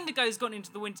 even Indigo's gone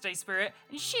into the Winterday spirit,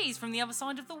 and she's from the other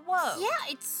side of the world. Yeah,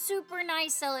 it's super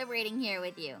nice celebrating here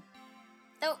with you.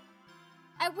 Though,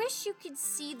 I wish you could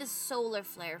see the solar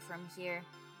flare from here,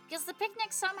 because the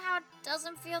picnic somehow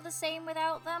doesn't feel the same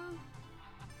without them.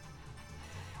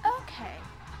 Okay.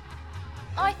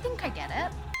 I think I get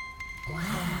it.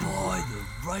 By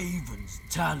the Raven's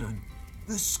talon,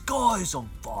 the sky's on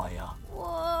fire.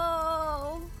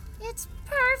 Whoa, it's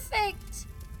perfect.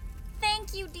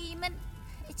 Thank you, Demon.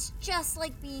 It's just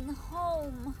like being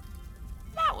home.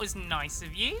 That was nice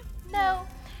of you. No,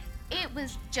 it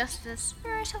was just the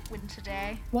spirit of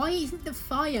Winterday. Why isn't the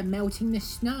fire melting the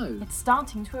snow? It's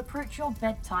starting to approach your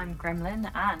bedtime,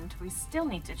 Gremlin, and we still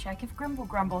need to check if Grimble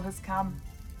Grumble has come.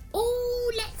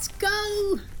 Oh, let's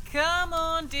go! Come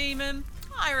on, Demon.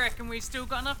 I reckon we've still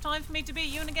got enough time for me to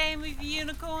beat you in a game with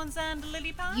unicorns and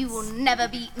lily pads. You will never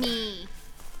beat me.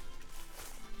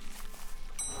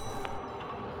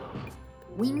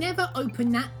 We never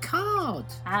opened that card.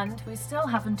 And we still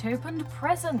haven't opened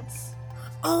presents.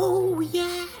 Oh,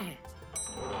 yeah.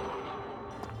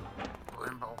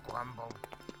 Grimble grumble.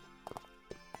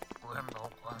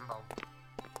 Grimble grumble.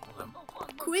 Grimble grumble.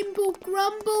 Grimble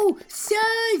Grumble!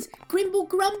 Sirs! Grimble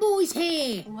Grumble is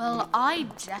here! Well, I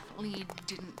definitely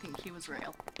didn't think he was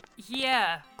real.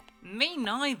 Yeah, me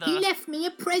neither. He left me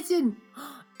a present.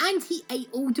 And he ate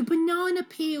all the banana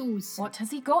peels. What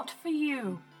has he got for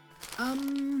you?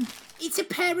 It's a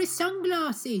pair of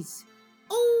sunglasses.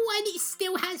 Oh, and it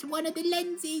still has one of the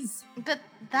lenses. But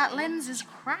that lens is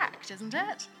cracked, isn't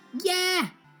it? Yeah.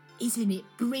 Isn't it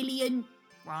brilliant?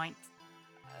 Right.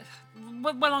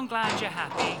 Well, I'm glad you're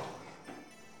happy.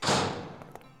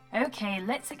 Okay,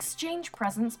 let's exchange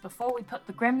presents before we put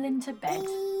the gremlin to bed.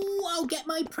 Oh, I'll get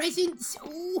my presents.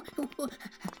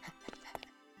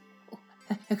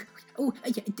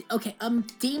 Okay,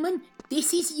 Demon,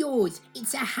 this is yours.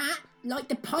 It's a hat like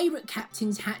the pirate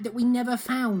captain's hat that we never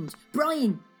found.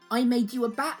 Brian, I made you a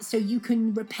bat so you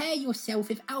can repair yourself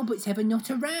if Albert's ever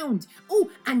not around. Oh,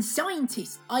 and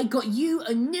scientist, I got you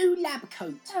a new lab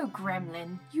coat. Oh,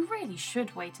 Gremlin, you really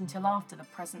should wait until after the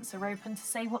presents are open to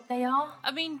say what they are.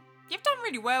 I mean, you've done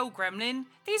really well, Gremlin.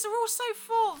 These are also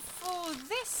for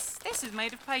this. This is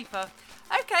made of paper.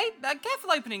 Okay,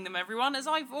 careful opening them, everyone, as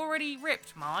I've already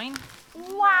ripped mine.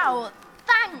 Wow,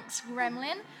 thanks,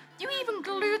 Gremlin. You even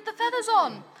glued the feathers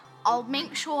on. I'll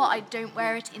make sure I don't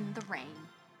wear it in the rain.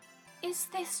 Is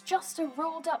this just a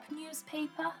rolled up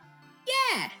newspaper?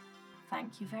 Yeah.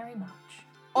 Thank you very much.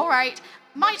 All right,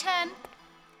 my turn.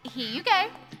 Here you go.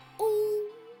 Oh,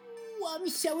 I'm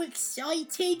so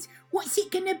excited. What's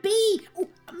it gonna be? Oh,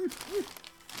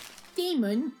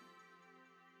 Demon,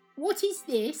 what is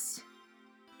this?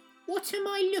 What am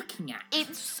I looking at?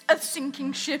 It's a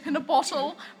sinking ship in a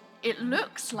bottle. It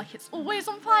looks like it's always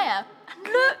on fire.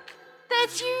 And look,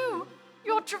 there's you.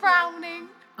 You're drowning.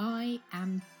 I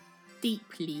am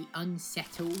deeply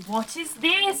unsettled. What is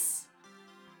this?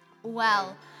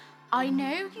 Well, I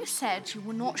know you said you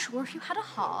were not sure if you had a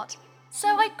heart, so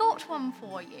I got one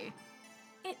for you.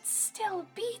 It's still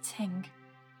beating.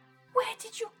 Where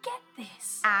did you get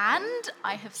this? And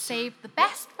I have saved the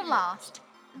best for last.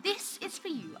 This is for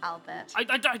you, Albert. I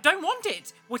don't want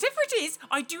it. Whatever it is,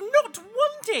 I do not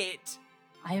want it.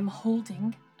 I am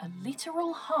holding a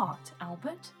literal heart,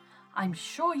 Albert. I'm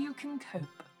sure you can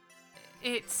cope.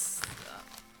 It's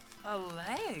a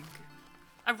leg.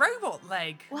 A robot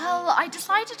leg. Well, I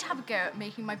decided to have a go at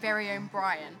making my very own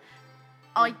Brian.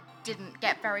 I didn't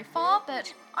get very far,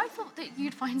 but I thought that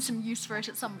you'd find some use for it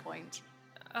at some point.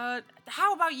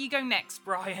 How about you go next,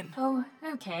 Brian? Oh,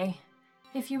 okay.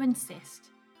 If you insist.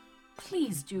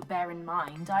 Please do bear in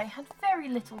mind I had very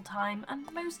little time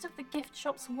and most of the gift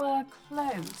shops were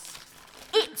closed.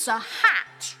 It's a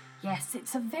hat! Yes,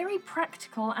 it's a very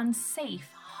practical and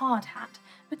safe hard hat,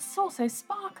 but it's also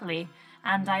sparkly.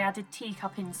 And I added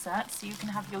teacup inserts so you can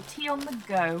have your tea on the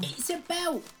go. It's a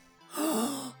belt.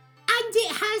 And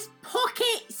it has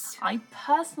pockets! I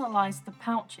personalised the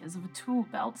pouches of a tool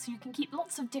belt so you can keep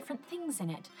lots of different things in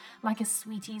it, like a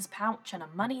sweeties pouch and a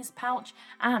money's pouch,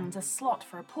 and a slot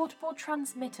for a portable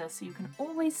transmitter so you can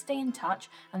always stay in touch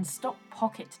and stop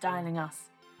pocket dialing us.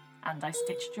 And I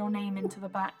stitched your name into the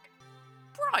back.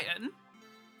 Brian?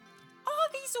 Are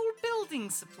these all building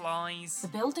supplies? The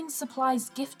building supplies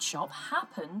gift shop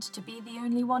happened to be the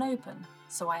only one open,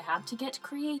 so I had to get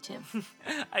creative.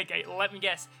 Okay, let me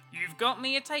guess. You've got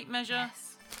me a tape measure?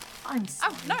 Yes. I'm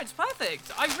sorry. Oh, no, it's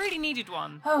perfect. I really needed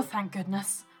one. Oh, thank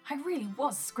goodness. I really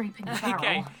was scraping the barrel.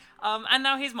 Okay, and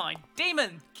now here's mine.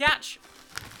 Demon, catch.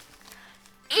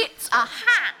 It's a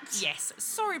hat! Yes,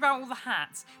 sorry about all the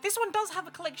hats. This one does have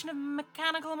a collection of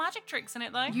mechanical magic tricks in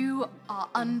it, though. You are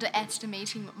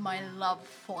underestimating my love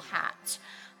for hats.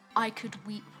 I could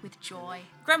weep with joy.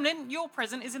 Gremlin, your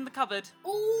present is in the cupboard.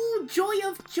 Oh, joy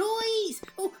of joys!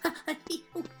 Oh,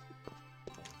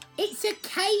 it's a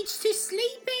cage to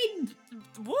sleep in!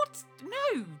 What?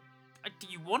 No. Do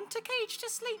you want a cage to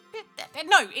sleep in?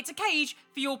 No, it's a cage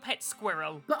for your pet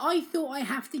squirrel. But I thought I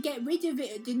have to get rid of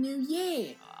it at the new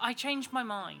year. I changed my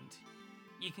mind.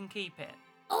 You can keep it.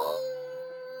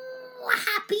 Oh,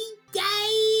 happy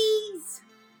days!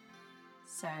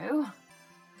 So,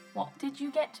 what did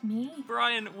you get me?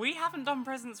 Brian, we haven't done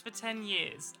presents for 10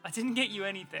 years. I didn't get you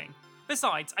anything.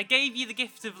 Besides, I gave you the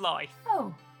gift of life.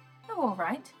 Oh, all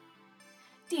right.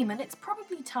 Demon, it's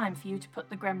probably time for you to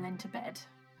put the gremlin to bed.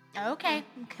 Okay,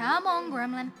 come on,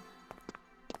 Gremlin.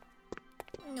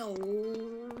 No.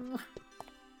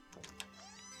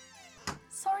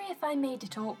 Sorry if I made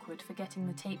it awkward for getting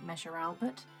the tape measure,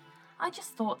 Albert. I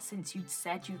just thought since you'd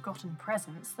said you'd gotten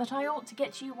presents that I ought to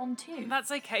get you one too.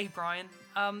 That's okay, Brian.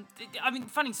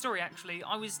 Funny story actually.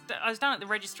 I was down at the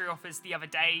registry office the other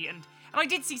day and I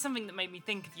did see something that made me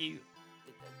think of you.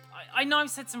 I know I've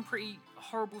said some pretty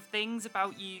horrible things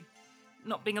about you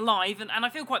not being alive, and I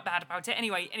feel quite bad about it.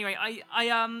 Anyway, I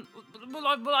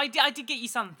did get you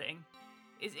something.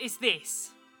 It's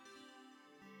this.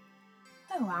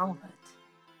 Oh, Albert.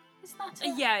 Is that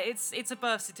a... Yeah, it's a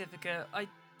birth certificate.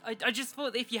 I just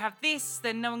thought that if you have this,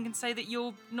 then no one can say that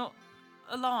you're not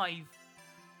alive.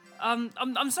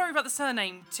 I'm sorry about the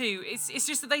surname too. It's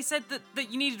just that they said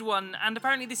that you needed one, and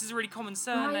apparently this is a really common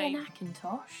surname. Ryan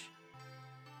Akintosh.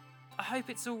 I hope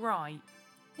it's all right.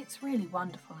 It's really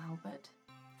wonderful, Albert.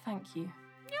 Thank you.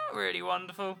 You're really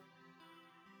wonderful.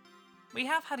 We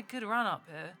have had a good run up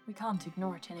here. We can't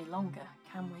ignore it any longer,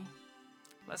 can we?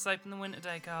 Let's open the Winter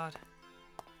Day card.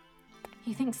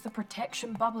 He thinks the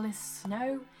protection bubble is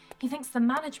snow. He thinks the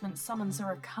management summons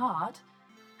are a card.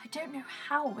 I don't know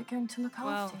how we're going to look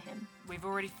after him. We've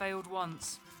already failed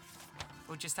once.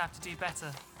 We'll just have to do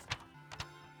better.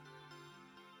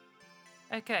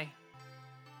 Okay.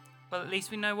 Well, at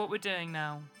least we know what we're doing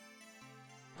now.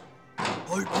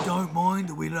 Hope you don't mind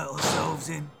that we let ourselves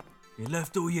in. You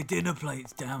left all your dinner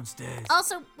plates downstairs.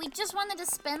 Also, we just wanted to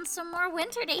spend some more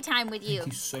winter day time with you.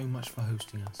 Thank you so much for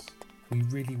hosting us. We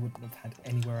really wouldn't have had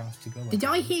anywhere else to go. Did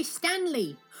I hear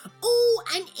Stanley? Oh,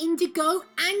 and Indigo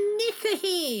and Nick are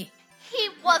here. He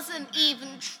wasn't even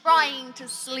trying to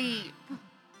sleep.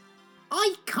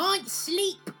 I can't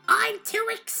sleep. I'm too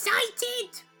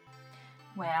excited.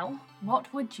 Well,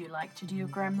 what would you like to do,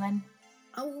 Gremlin?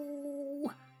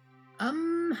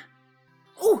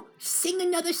 Sing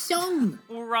another song.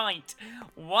 All right,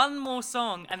 one more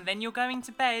song and then you're going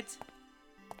to bed.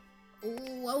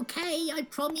 Oh, okay, I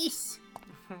promise.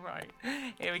 Right,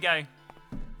 here we go.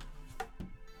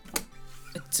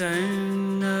 I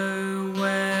don't know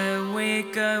where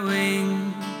we're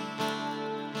going.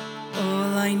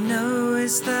 All I know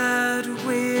is that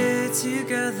we're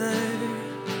together.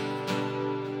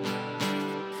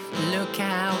 Look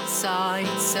outside,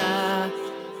 sir.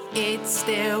 It's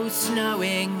still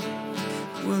snowing.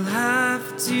 We'll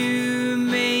have to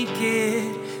make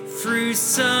it through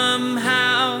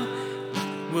somehow.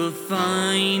 We'll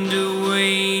find a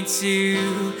way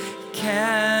to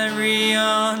carry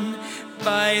on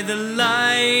by the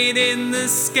light in the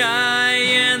sky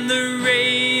and the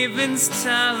raven's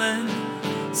talon.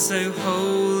 So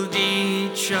hold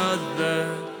each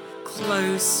other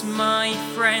close, my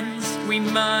friends. We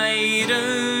might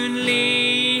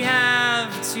only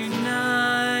have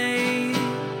tonight.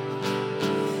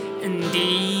 And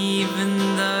even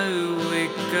though we're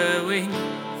going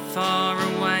far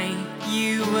away,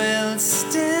 you will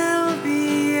still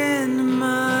be in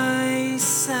my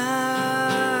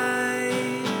sight.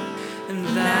 And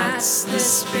that's the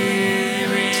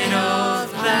spirit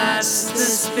of, that's the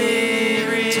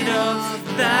spirit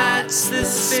of, that's the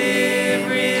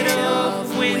spirit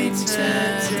of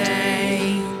winter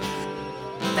day.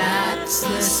 That's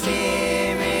the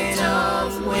spirit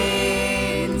of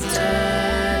winter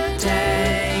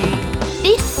day.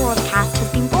 This broadcast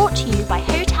has been brought to you by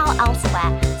Hotel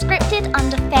Elsewhere, scripted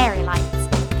under Fairy Lights,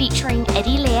 featuring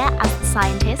Eddie Lear as the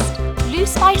scientist, Lou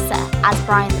Spicer as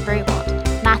Brian the robot,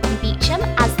 Matthew Beecham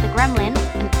as the gremlin,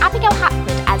 and Abigail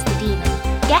Hackwood as the demon.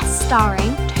 Guest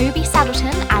starring Toby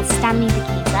Saddleton as Stanley the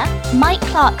geezer, Mike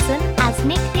Clarkson as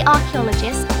Nick the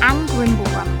archaeologist and Grimble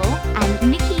Grumble, and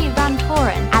Nikki Van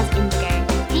Toren as Indigo.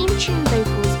 Theme tune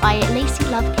vocals by Lacey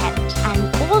Love Kent,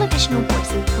 and all additional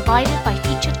voices provided by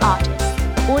featured artists.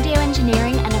 Audio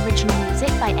engineering and original music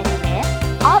by Eddie Lear.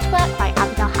 Artwork by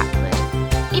Abigail Hackwood.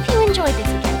 If you enjoyed this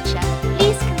adventure,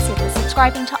 please consider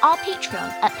subscribing to our Patreon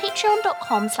at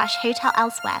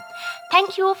patreon.com/hotelelsewhere.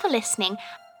 Thank you all for listening,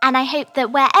 and I hope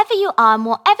that wherever you are and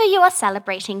whatever you are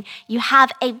celebrating, you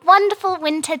have a wonderful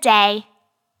winter day.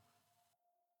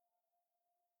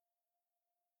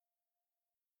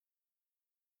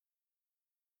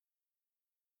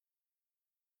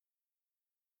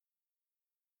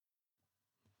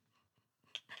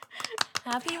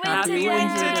 Happy Happy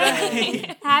Winter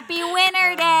Day. Happy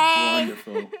Winter Day.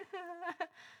 Wonderful.